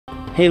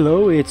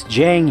Hello, it's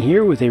Jang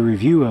here with a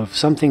review of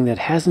something that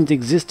hasn't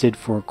existed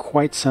for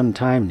quite some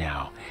time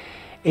now.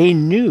 A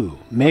new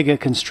Mega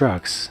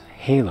Construx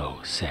Halo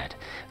set.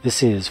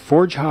 This is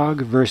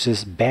Forgehog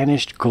versus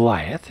Banished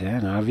Goliath,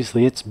 and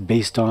obviously it's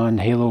based on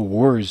Halo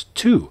Wars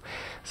 2.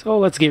 So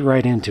let's get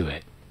right into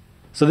it.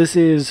 So this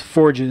is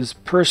Forge's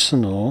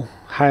personal,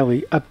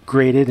 highly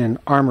upgraded and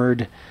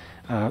armored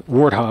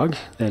Warthog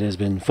that has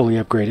been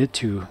fully upgraded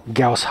to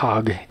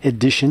Gauss-Hog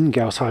Edition,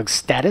 Gauss-Hog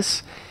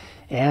status.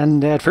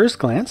 And at first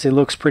glance, it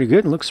looks pretty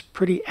good and looks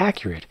pretty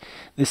accurate.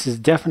 This is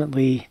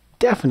definitely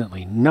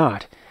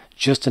not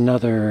just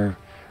another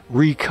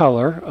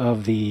recolor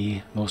of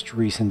the most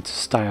recent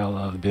style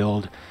of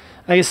build.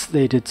 I guess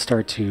they did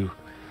start to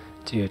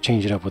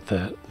change it up with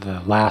the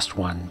last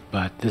one,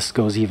 but this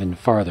goes even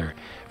farther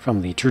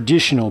from the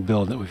traditional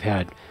build that we've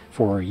had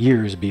for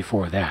years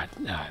before that.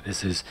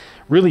 This is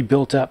really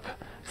built up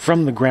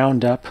from the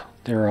ground up.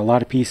 There are a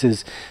lot of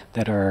pieces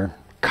that are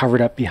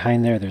covered up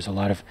behind there. There's a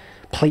lot of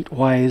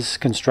plate-wise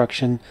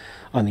construction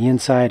on the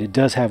inside. It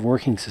does have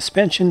working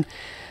suspension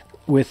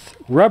with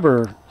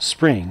rubber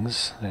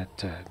springs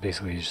that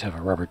basically you just have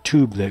a rubber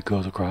tube that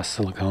goes across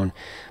silicone,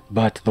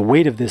 but the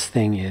weight of this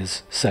thing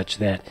is such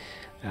that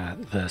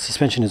the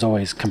suspension is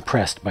always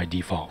compressed by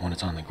default when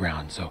it's on the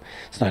ground, so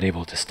it's not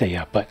able to stay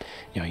up. But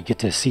you get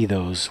to see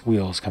those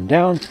wheels come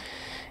down,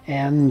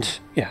 and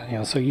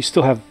so you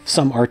still have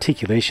some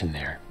articulation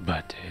there,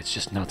 but it's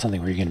just not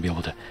something where you're going to be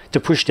able to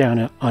push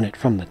down on it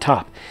from the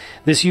top.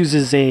 This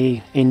uses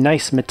a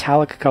nice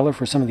metallic color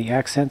for some of the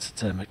accents.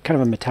 It's a kind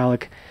of a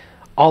metallic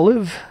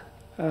olive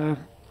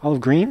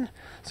green,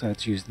 so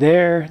it's used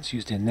there, it's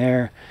used in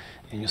there,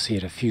 and you'll see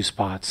it a few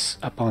spots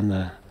up on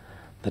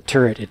the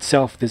turret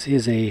itself. This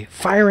is a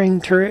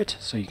firing turret,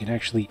 so you can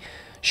actually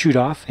shoot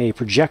off a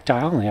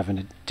projectile, and they have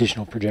an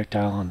additional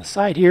projectile on the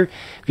side here.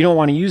 If you don't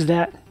want to use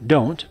that,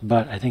 don't,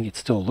 but I think it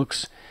still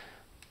looks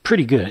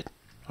pretty good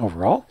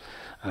overall.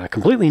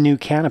 Completely new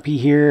canopy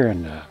here,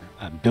 and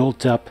a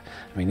built up,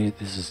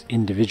 this is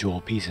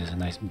individual pieces, a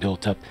nice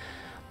built up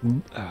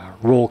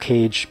roll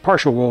cage,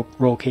 partial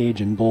roll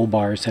cage and bull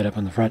bar set up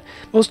on the front.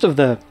 Most of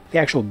the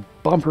actual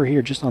bumper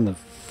here, just on the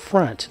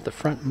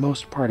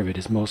frontmost part of it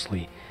is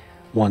mostly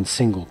one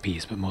single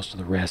piece, but most of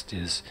the rest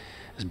is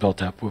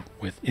built up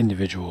with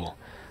individual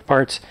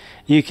parts.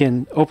 You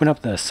can open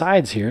up the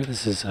sides here.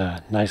 This is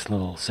a nice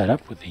little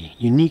setup with the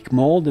unique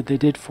mold that they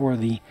did for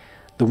the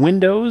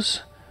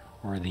windows,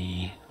 or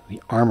the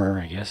armor,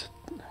 I guess.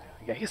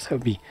 I guess that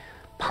would be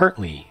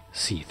partly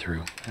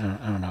see-through. I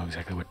don't know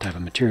exactly what type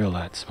of material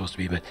that's supposed to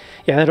be, but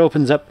yeah, that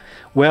opens up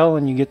well,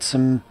 and you get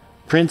some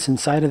prints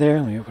inside of there.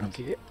 Let me open up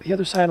the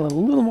other side, a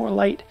little more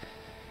light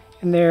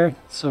in there,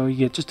 so you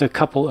get just a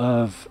couple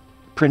of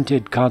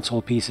printed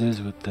console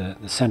pieces with the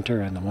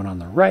center and the one on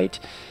the right,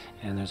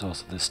 and there's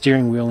also the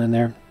steering wheel in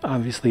there.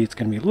 Obviously it's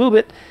going to be a little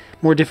bit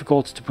more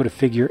difficult to put a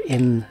figure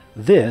in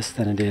this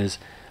than it is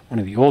one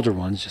of the older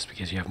ones, just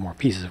because you have more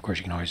pieces. Of course,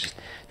 you can always just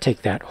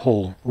take that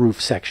whole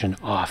roof section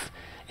off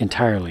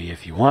entirely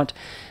if you want.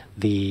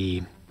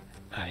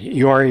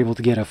 You are able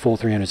to get a full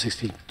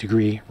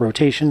 360-degree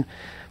rotation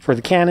for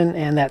the cannon,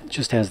 and that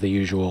just has the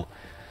usual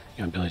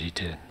ability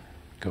to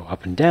go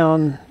up and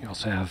down. You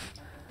also have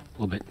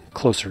a little bit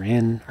closer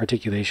in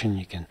articulation.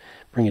 You can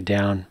bring it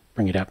down,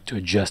 bring it up to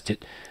adjust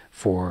it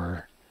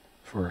for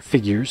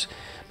figures.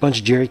 Bunch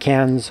of jerry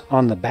cans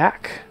on the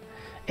back,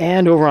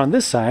 and over on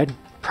this side,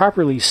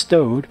 properly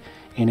stowed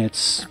in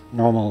its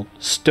normal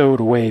stowed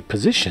away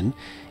position,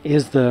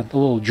 is the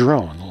little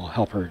drone, the little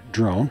helper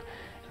drone,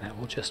 and that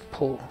will just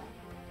pull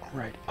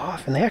right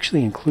off. And they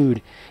actually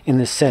include in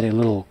this set a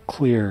little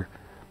clear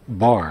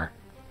bar,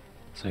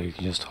 so you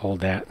can just hold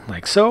that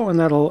like so, and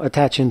that'll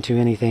attach into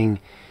anything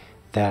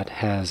that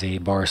has a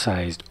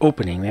bar-sized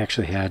opening. They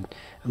actually had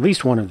at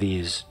least one of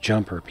these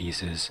jumper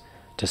pieces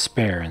to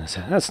spare in the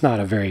set. That's not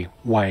a very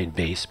wide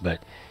base,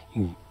 but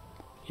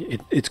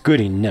it's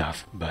good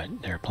enough.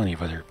 But there are plenty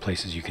of other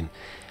places you can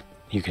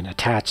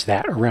attach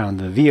that around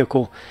the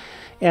vehicle.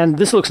 And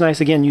this looks nice,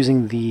 again,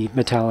 using the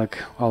metallic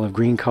olive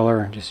green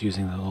color, just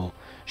using the little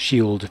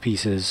shield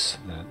pieces,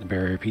 the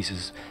barrier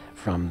pieces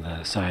from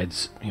the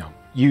sides,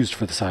 used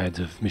for the sides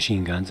of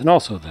machine guns, and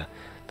also the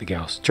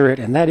Gauss turret.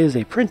 And that is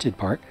a printed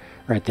part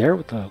right there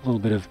with a little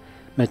bit of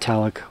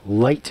metallic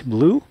light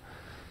blue.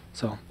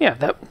 So yeah,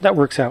 that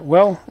works out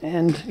well.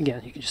 And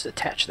again, you can just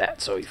attach that,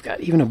 so you've got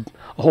even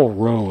a whole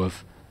row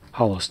of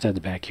hollow studs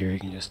back here. You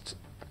can just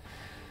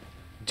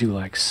do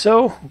like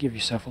so, give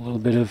yourself a little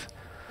bit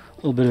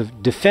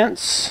of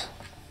defense.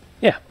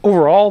 Yeah,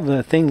 overall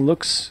the thing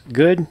looks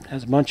good.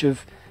 Has a bunch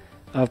of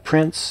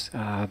prints.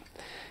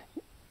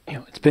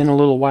 It's been a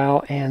little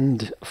while,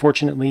 and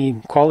fortunately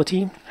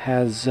quality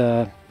has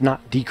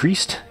not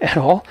decreased at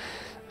all.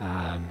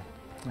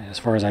 As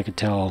far as I could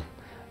tell,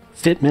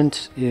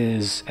 fitment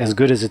is as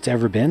good as it's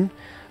ever been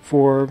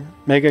for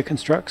Mega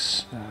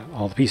Construx.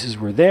 All the pieces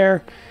were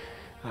there.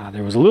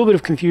 There was a little bit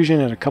of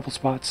confusion at a couple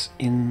spots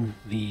in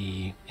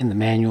the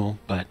manual,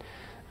 but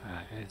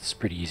it's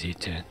pretty easy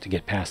to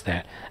get past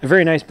that. A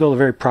very nice build, a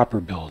very proper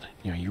build.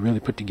 You know, you really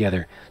put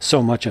together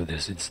so much of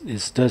this.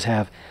 It does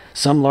have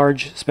some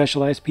large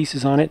specialized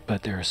pieces on it,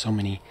 but there are so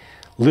many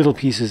little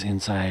pieces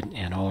inside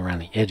and all around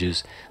the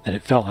edges that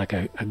it felt like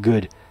a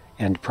good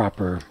and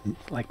proper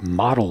like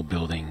model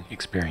building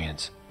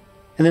experience.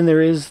 And then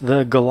there is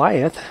the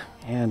Goliath,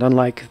 and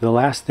unlike the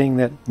last thing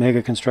that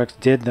Mega Construx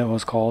did that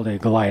was called a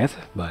Goliath,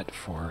 but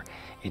for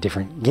a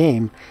different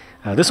game,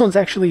 this one's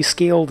actually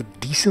scaled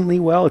decently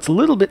well. It's a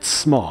little bit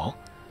small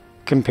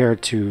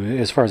compared to,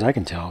 as far as I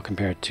can tell,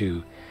 compared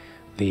to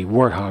the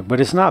Warthog,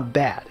 but it's not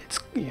bad. It's,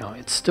 you know,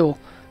 it still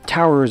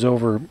towers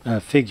over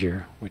a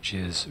figure, which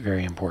is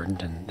very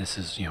important, and this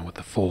is, you know, with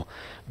the full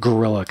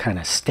gorilla kind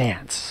of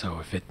stance. So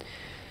if it,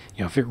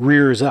 you know, if it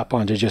rears up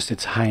onto just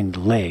its hind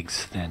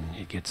legs, then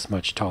it gets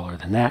much taller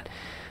than that.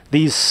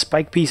 These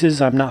spike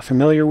pieces I'm not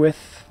familiar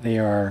with. They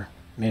are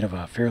made of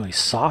a fairly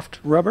soft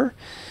rubber,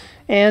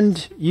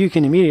 and you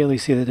can immediately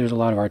see that there's a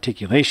lot of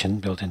articulation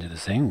built into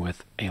this thing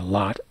with a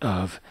lot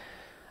of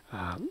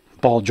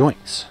ball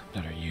joints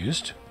that are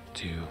used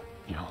to,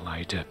 you know, allow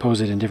you to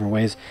pose it in different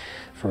ways.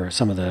 For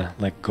some of the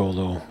like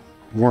Golo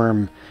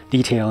worm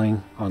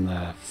detailing on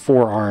the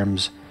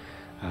forearms,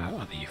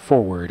 the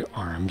forward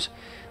arms,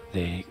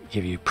 they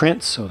give you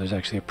prints. So there's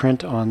actually a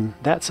print on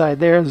that side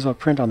there. There's a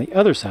print on the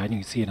other side. You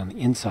can see it on the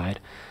inside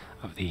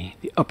of the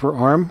upper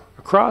arm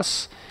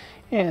across.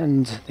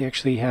 And they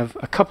actually have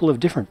a couple of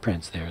different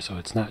prints there. So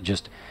it's not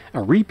just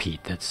a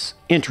repeat. That's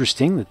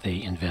interesting that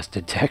they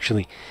invested to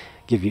actually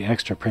give you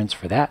extra prints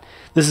for that.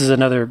 This is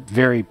another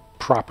very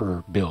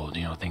proper build,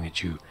 you know, thing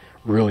that you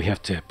really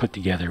have to put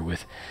together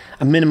with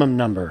a minimum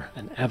number,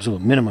 an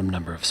absolute minimum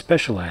number of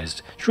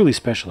specialized, truly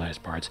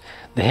specialized parts.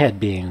 The head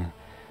being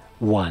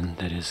one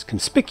that is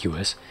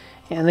conspicuous,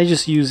 and they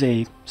just use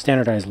a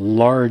standardized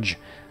large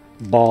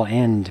ball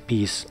end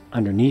piece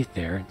underneath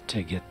there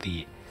to get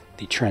the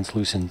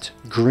translucent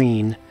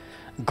green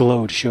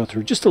glow to show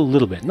through just a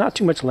little bit. Not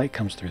too much light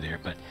comes through there,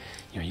 but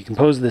you know, you can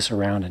pose this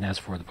around. And as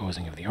for the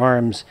posing of the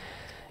arms,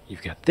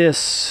 you've got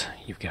this,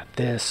 you've got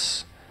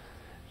this,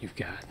 you've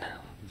got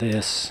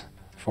this,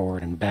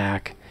 forward and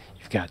back.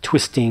 You've got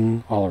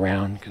twisting all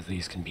around, because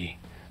these can be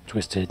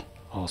twisted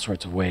all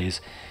sorts of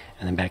ways.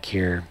 And then back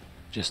here,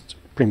 just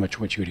pretty much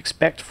what you would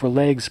expect for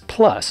legs,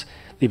 plus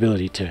the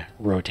ability to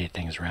rotate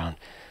things around,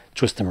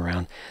 twist them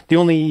around. The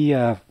only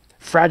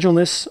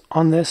fragileness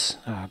on this,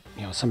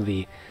 you know, some of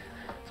the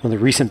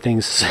recent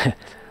things,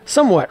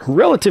 somewhat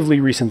relatively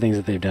recent things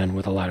that they've done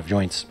with a lot of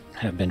joints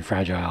have been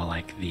fragile,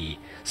 like the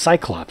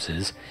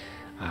Cyclopses.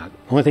 The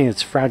only thing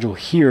that's fragile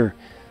here,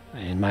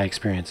 in my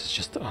experience, is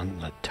just on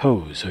the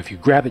toes. So if you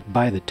grab it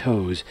by the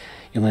toes,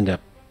 you'll end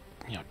up,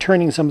 you know,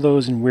 turning some of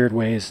those in weird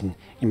ways, and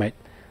you might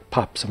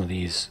pop some of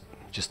these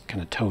just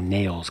kind of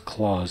toenails,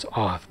 claws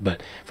off.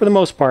 But for the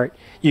most part,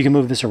 you can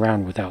move this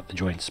around without the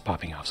joints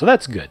popping off. So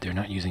that's good. They're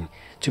not using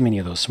too many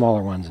of those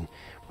smaller ones, and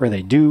where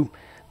they do,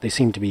 they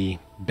seem to be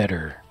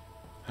better.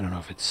 I don't know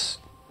if it's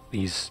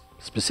these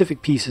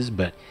specific pieces,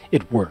 but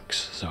it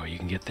works. So you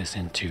can get this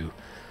into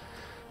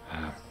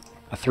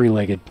a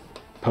three-legged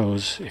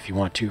pose if you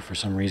want to for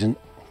some reason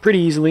pretty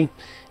easily,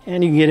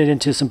 and you can get it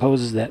into some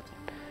poses that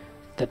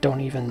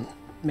don't even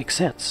make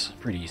sense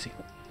pretty easy.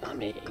 Let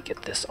me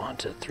get this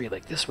onto three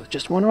like this with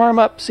just one arm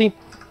up. See,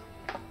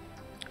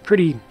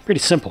 pretty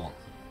simple,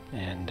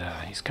 and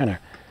he's kind of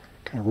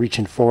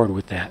reaching forward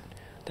with that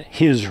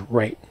his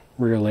right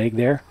rear leg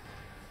there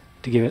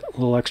to give it a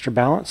little extra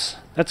balance.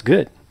 That's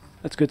good.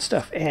 That's good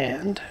stuff.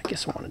 And I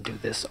guess I want to do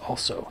this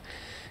also.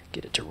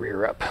 Get it to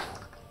rear up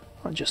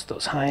on just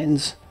those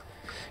hinds.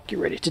 Get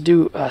ready to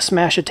do a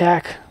smash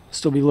attack.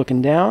 Still be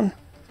looking down.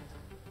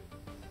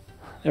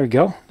 There we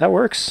go. That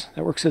works.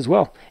 That works as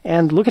well.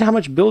 And look at how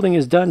much building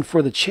is done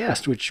for the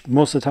chest, which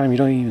most of the time you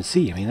don't even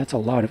see. I mean, that's a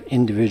lot of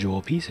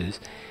individual pieces,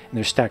 and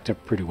they're stacked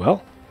up pretty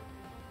well.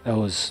 That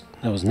was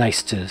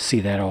nice to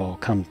see that all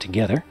come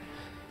together.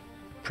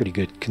 Pretty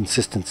good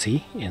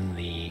consistency in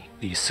the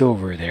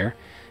silver there.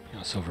 You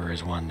know, silver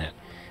is one that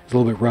is a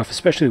little bit rough,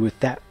 especially with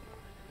that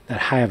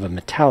high of a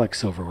metallic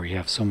silver where you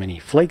have so many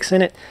flakes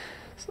in it.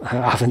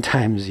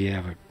 Oftentimes you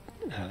have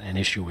an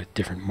issue with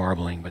different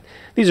marbling, but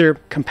these are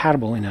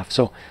compatible enough,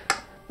 so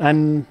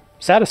I'm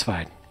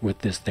satisfied with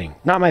this thing.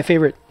 Not my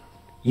favorite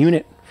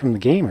unit from the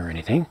game or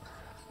anything,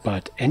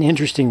 but an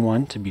interesting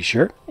one to be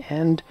sure,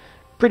 and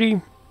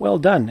pretty well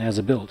done as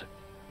a build.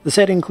 The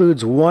set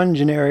includes one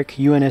generic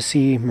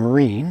UNSC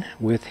Marine,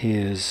 with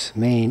his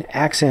main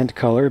accent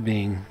color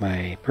being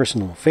my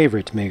personal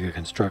favorite Mega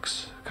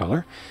Construx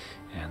color,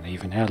 and they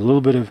even add a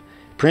little bit of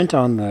print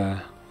on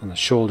the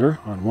shoulder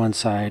on one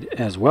side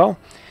as well.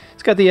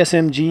 It's got the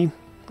SMG,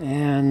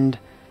 and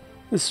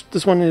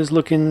this one is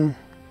looking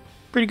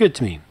pretty good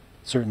to me.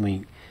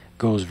 Certainly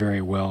goes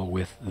very well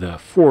with the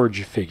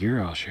Forge figure.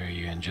 I'll show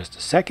you in just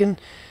a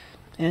second.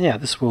 And yeah,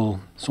 this will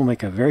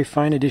make a very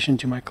fine addition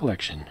to my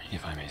collection,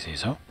 if I may say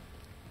so.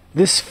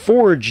 This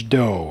Forge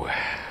dough.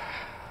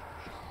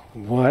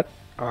 What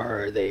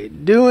are they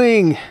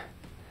doing?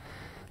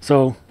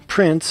 So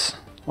prints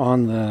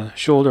on the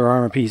shoulder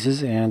armor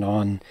pieces and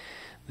on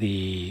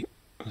the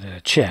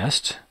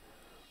chest.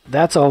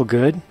 That's all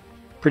good.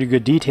 Pretty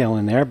good detail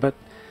in there, but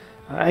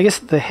I guess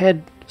the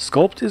head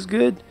sculpt is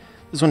good.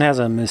 This one has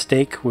a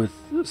mistake with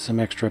some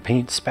extra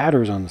paint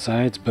spatters on the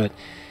sides, but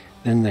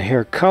then the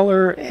hair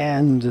color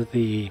and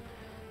the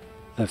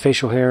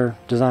facial hair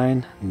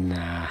design,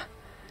 nah.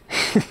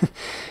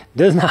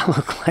 Does not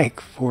look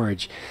like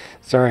Forge.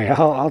 Sorry,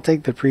 I'll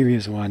take the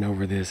previous one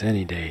over this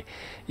any day.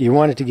 You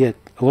want it to get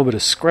a little bit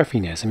of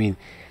scruffiness. I mean,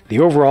 the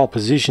overall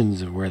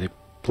positions of where they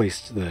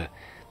placed the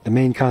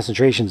main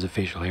concentrations of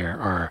facial hair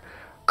are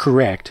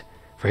correct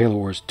for Halo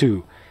Wars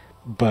 2,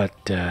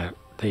 but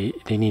they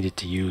needed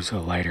to use a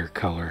lighter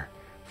color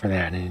for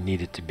that, and it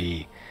needed to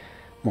be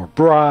more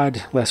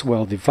broad, less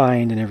well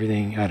defined, and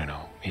everything. I don't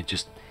know.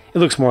 It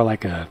looks more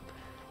like an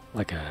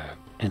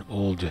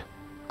old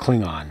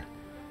Klingon,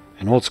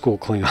 an old school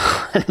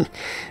Klingon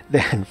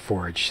than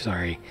Forge.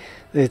 Sorry,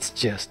 it's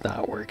just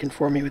not working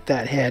for me with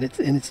that head.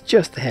 It's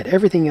just the head.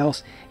 Everything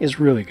else is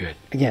really good.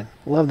 Again,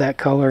 love that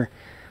color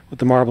with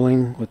the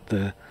marbling, with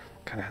the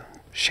kind of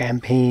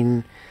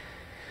champagne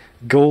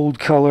gold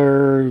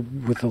color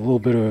with a little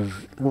bit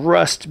of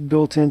rust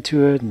built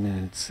into it,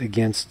 and it's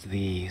against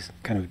the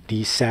kind of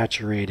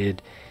desaturated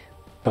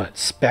but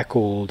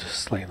speckled,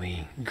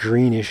 slightly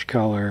greenish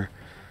color.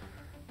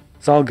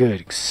 It's all good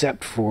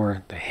except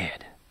for the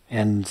head,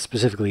 and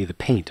specifically the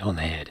paint on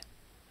the head.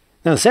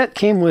 Now the set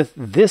came with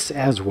this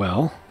as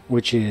well,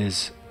 which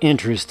is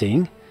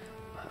interesting.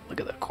 Look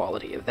at the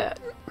quality of that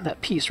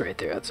piece right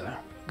there. That's a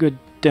good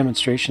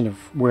demonstration of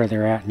where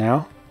they're at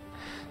now.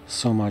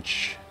 So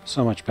much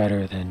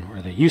better than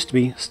where they used to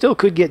be. Still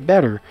could get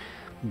better,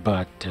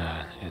 but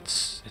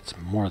it's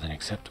more than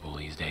acceptable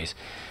these days.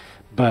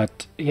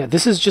 But yeah,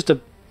 this is just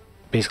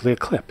basically a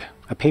clip,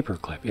 a paper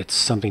clip. It's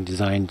something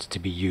designed to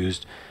be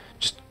used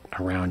just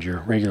around your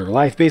regular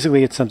life.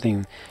 Basically, it's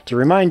something to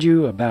remind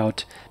you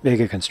about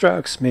Mega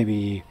Construx.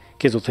 Maybe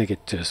kids will take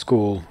it to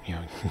school,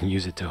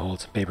 use it to hold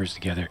some papers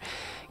together,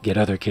 get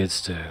other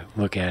kids to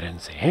look at it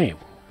and say, hey,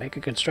 Mega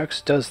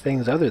Construx does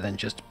things other than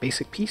just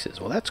basic pieces.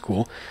 Well, that's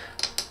cool.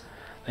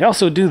 They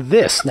also do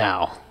this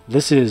now.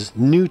 This is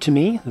new to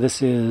me.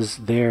 This is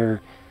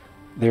their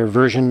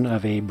version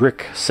of a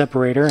brick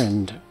separator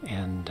and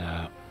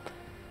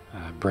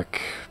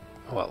brick,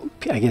 well,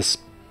 I guess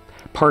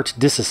part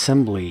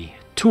disassembly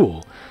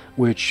tool,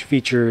 which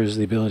features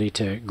the ability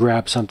to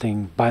grab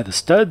something by the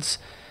studs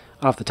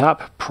off the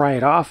top, pry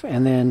it off,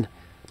 and then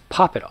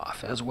pop it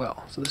off as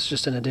well. So this is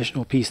just an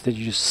additional piece that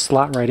you just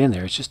slot right in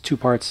there. It's just 2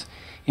 parts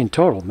in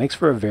total. Makes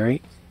for a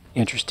very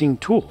interesting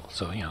tool.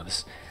 So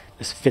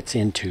this fits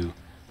into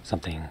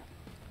something.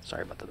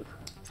 Sorry about the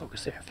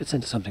focus there. It fits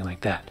into something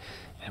like that,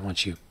 and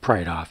once you pry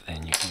it off,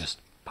 then you can just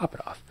pop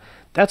it off.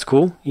 That's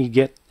cool. You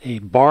get a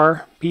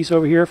bar piece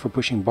over here for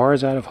pushing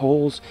bars out of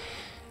holes,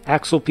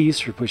 axle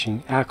piece for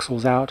pushing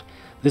axles out.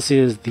 This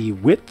is the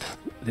width.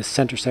 This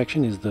center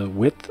section is the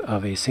width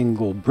of a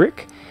single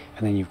brick,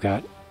 and then you've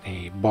got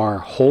a bar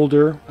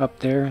holder up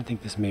there. I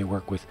think this may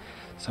work with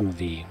some of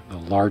the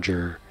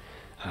larger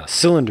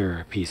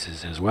cylinder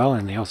pieces as well,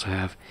 and they also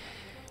have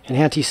an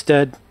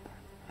anti-stud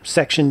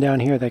section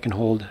down here that can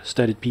hold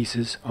studded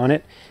pieces on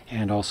it,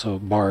 and also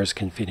bars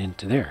can fit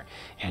into there,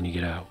 and you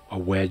get a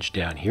wedge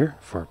down here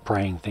for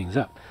prying things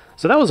up.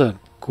 So that was a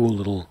cool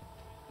little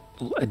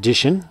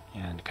addition,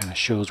 and kind of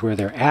shows where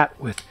they're at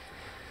with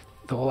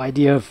the whole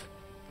idea of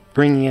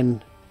bringing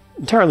in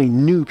entirely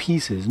new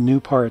pieces, new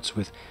parts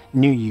with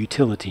new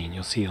utility, and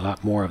you'll see a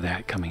lot more of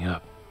that coming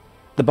up.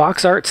 The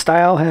box art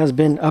style has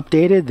been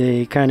updated.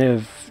 They kind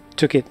of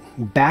took it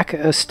back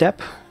a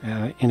step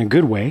in a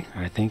good way.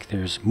 I think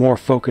there's more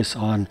focus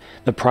on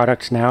the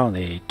product now.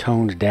 They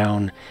toned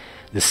down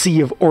the sea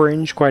of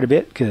orange quite a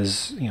bit,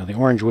 because the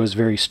orange was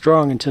very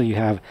strong until you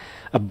have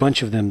a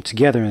bunch of them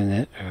together,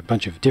 and a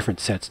bunch of different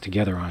sets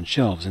together on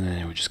shelves, and then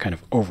it would just kind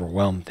of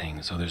overwhelm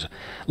things. So there's a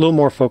little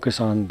more focus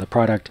on the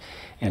product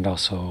and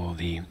also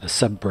the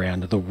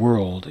sub-brand, the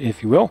world,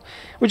 if you will,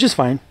 which is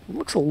fine. It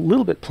looks a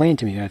little bit plain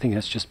to me. I think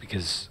that's just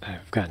because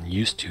I've gotten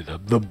used to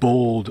the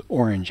bold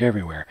orange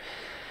everywhere.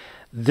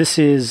 This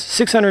is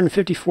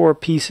 654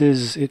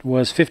 pieces. It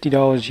was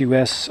 $50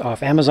 US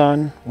off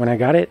Amazon when I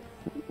got it.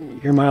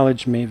 Your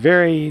mileage may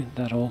vary.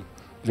 That'll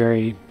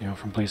vary,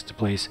 from place to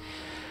place.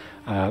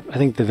 I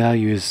think the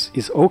value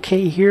is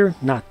okay here.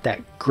 Not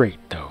that great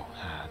though.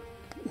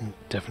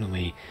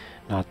 Definitely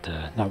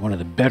not one of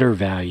the better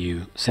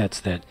value sets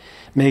that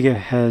Mega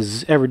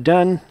has ever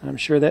done. I'm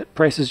sure that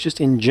prices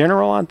just in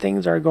general on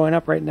things are going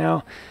up right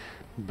now.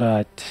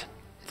 But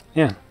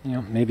yeah,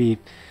 maybe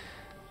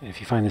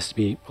if you find this to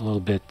be a little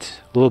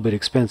bit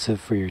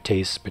expensive for your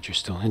tastes, but you're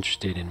still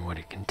interested in what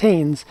it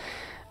contains,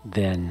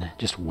 then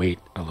just wait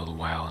a little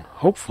while and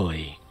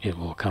hopefully it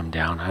will come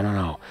down. I don't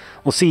know.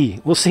 We'll see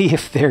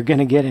if they're going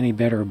to get any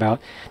better about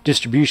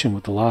distribution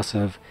with the loss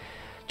of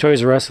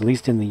Toys R Us, at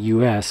least in the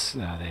US.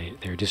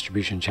 Their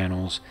distribution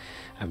channels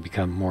have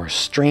become more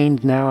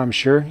strained now, I'm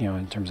sure,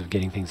 in terms of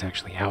getting things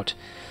actually out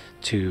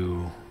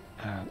to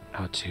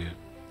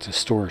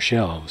store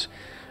shelves.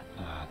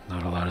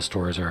 Not a lot of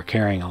stores are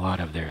carrying a lot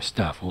of their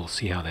stuff. We'll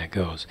see how that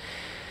goes.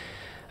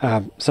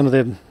 Some of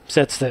the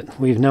sets that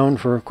we've known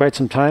for quite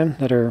some time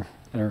that are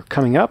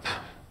coming up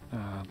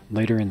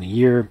later in the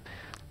year.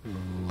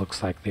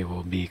 Looks like they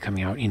will be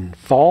coming out in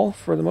fall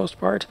for the most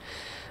part.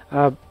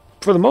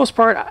 For the most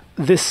part,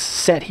 this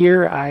set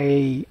here,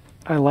 I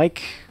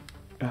like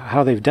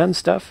how they've done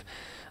stuff.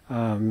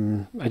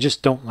 I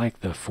just don't like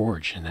the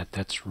forge, and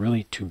that's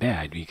really too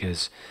bad,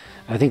 because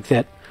I think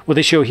that what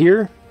they show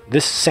here,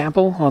 this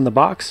sample on the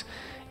box,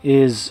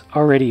 is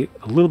already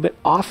a little bit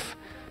off,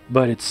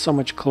 but it's so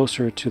much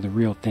closer to the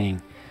real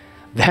thing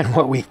than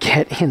what we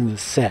get in the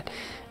set.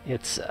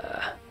 It's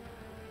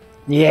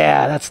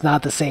yeah, that's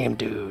not the same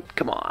dude.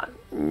 Come on.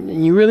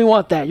 You really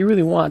want that. You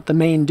really want the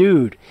main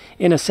dude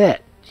in a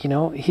set. You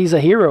know, he's a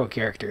hero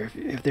character.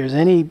 If there's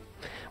any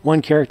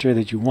one character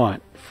that you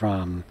want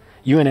from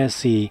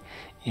UNSC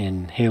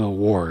in Halo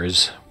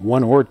Wars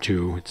 1 or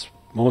 2, it's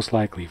most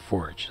likely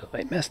Forge. So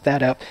they messed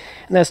that up,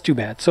 and that's too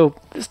bad. So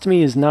this to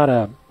me is not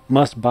a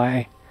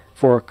must-buy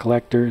for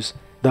collectors.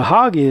 The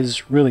Hog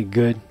is really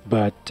good,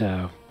 but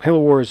Halo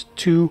Wars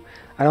 2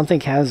 I don't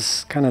think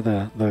has kind of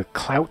the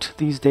clout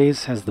these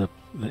days, has the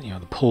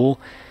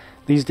pull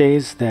these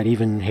days that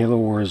even Halo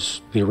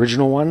Wars, the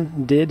original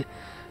one, did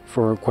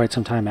for quite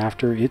some time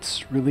after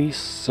its release.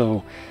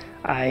 So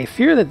I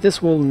fear that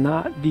this will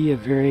not be a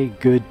very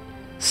good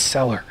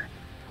seller.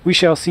 We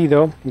shall see,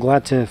 though. I'm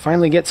glad to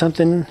finally get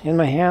something in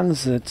my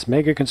hands that's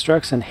Mega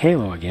Construx and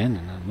Halo again,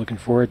 and I'm looking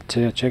forward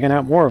to checking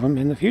out more of them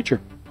in the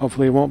future.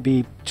 Hopefully it won't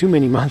be too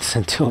many months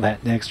until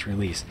that next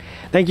release.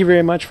 Thank you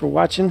very much for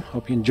watching.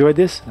 Hope you enjoyed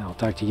this, and I'll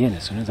talk to you again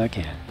as soon as I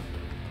can.